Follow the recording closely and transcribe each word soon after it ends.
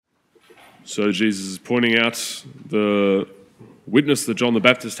So Jesus is pointing out the witness that John the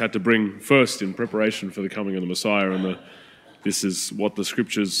Baptist had to bring first in preparation for the coming of the Messiah, and this is what the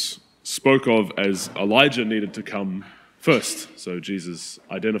scriptures spoke of as Elijah needed to come first. So Jesus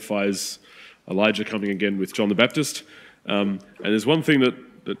identifies Elijah coming again with John the Baptist. And there's one thing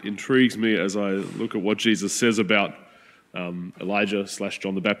that intrigues me as I look at what Jesus says about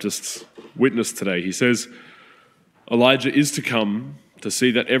Elijah/John the Baptist's witness today. He says, Elijah is to come to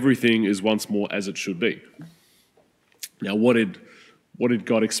see that everything is once more as it should be. Now, what did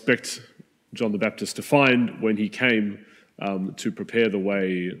God expect John the Baptist to find when he came to prepare the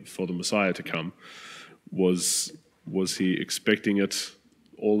way for the Messiah to come? Was he expecting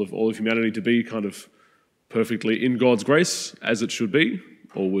all of humanity to be kind of perfectly in God's grace as it should be,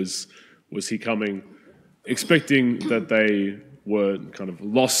 or was he coming expecting that they were kind of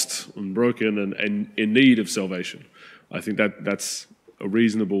lost and broken and in need of salvation? I think that's a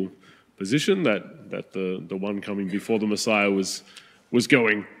reasonable position, that the one coming before the Messiah was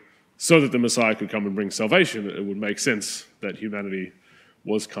going so that the Messiah could come and bring salvation. It would make sense that humanity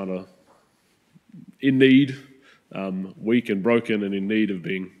was kind of in need, weak and broken, and in need of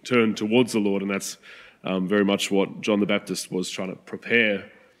being turned towards the Lord, and that's very much what John the Baptist was trying to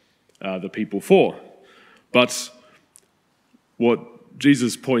prepare the people for. But what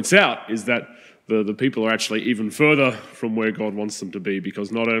Jesus points out is that the people are actually even further from where God wants them to be,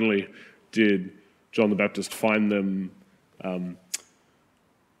 because not only did John the Baptist find them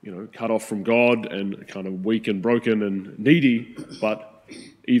cut off from God and kind of weak and broken and needy, but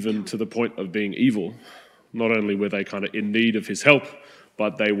even to the point of being evil. Not only were they kind of in need of his help,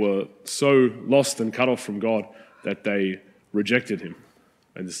 but they were so lost and cut off from God that they rejected him.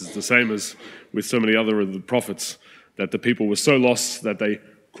 And this is the same as with so many other of the prophets, that the people were so lost that they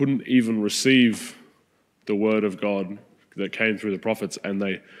couldn't even receive the word of God that came through the prophets, and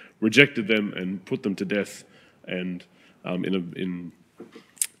they rejected them and put them to death, and in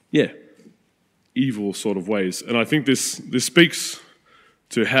evil sort of ways. And I think this speaks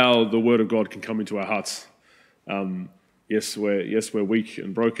to how the word of God can come into our hearts. Yes, we're weak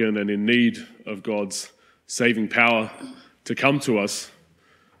and broken and in need of God's saving power to come to us,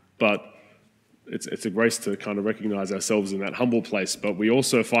 but it's a grace to kind of recognize ourselves in that humble place. But we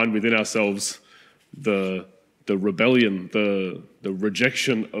also find within ourselves the rebellion, the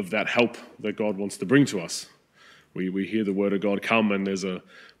rejection of that help that God wants to bring to us. We hear the word of God come, and there's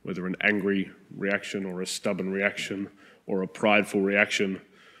whether an angry reaction or a stubborn reaction or a prideful reaction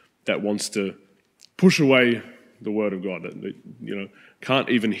that wants to push away the word of God, that can't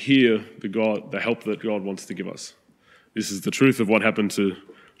even hear the help that God wants to give us. This is the truth of what happened to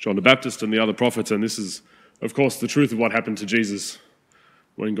John the Baptist and the other prophets, and this is, of course, the truth of what happened to Jesus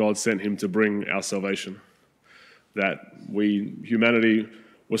when God sent him to bring our salvation. That humanity,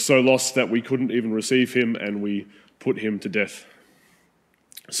 was so lost that we couldn't even receive him, and we put him to death.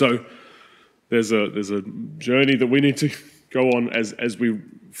 So there's a journey that we need to go on as we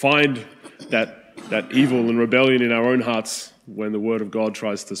find that evil and rebellion in our own hearts when the word of God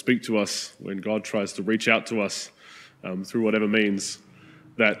tries to speak to us, when God tries to reach out to us through whatever means,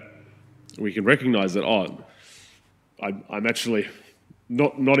 that we can recognize that, I'm actually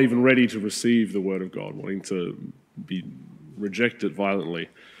not even ready to receive the word of God, wanting to be rejected violently.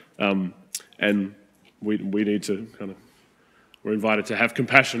 And we need to we're invited to have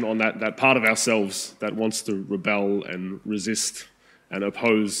compassion on that part of ourselves that wants to rebel and resist and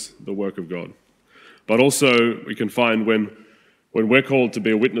oppose the work of God. But also we can find when we're called to be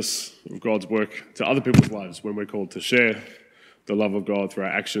a witness of God's work to other people's lives, when we're called to share the love of God through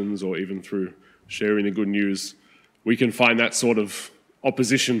our actions or even through sharing the good news, we can find that sort of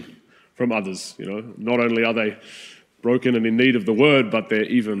opposition from others. Not only are they broken and in need of the word, but they're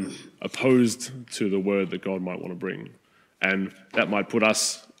even opposed to the word that God might want to bring. And that might put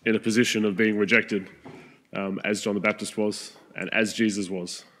us in a position of being rejected, as John the Baptist was and as Jesus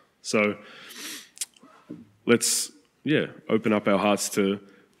was. So let's open up our hearts to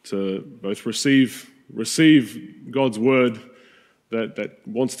both receive God's word that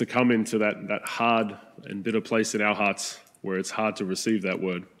wants to come into that hard and bitter place in our hearts where it's hard to receive that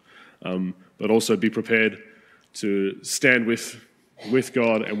word, but also be prepared to stand with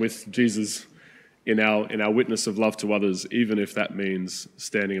God and with Jesus in our witness of love to others, even if that means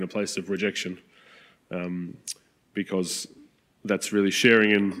standing in a place of rejection, because that's really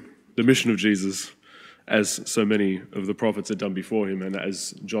sharing in the mission of Jesus, as so many of the prophets had done before him, and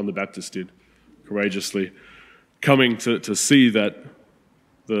as John the Baptist did courageously, coming to see that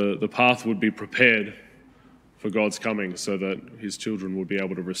the path would be prepared for God's coming so that his children would be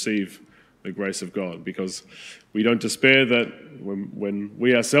able to receive the grace of God, because we don't despair that when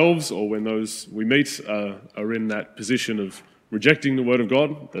we ourselves or when those we meet are in that position of rejecting the word of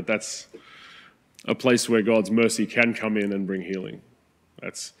God, that's a place where God's mercy can come in and bring healing.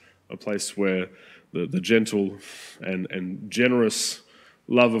 That's a place where the gentle and generous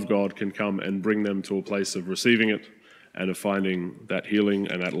love of God can come and bring them to a place of receiving it and of finding that healing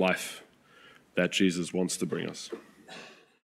and that life that Jesus wants to bring us.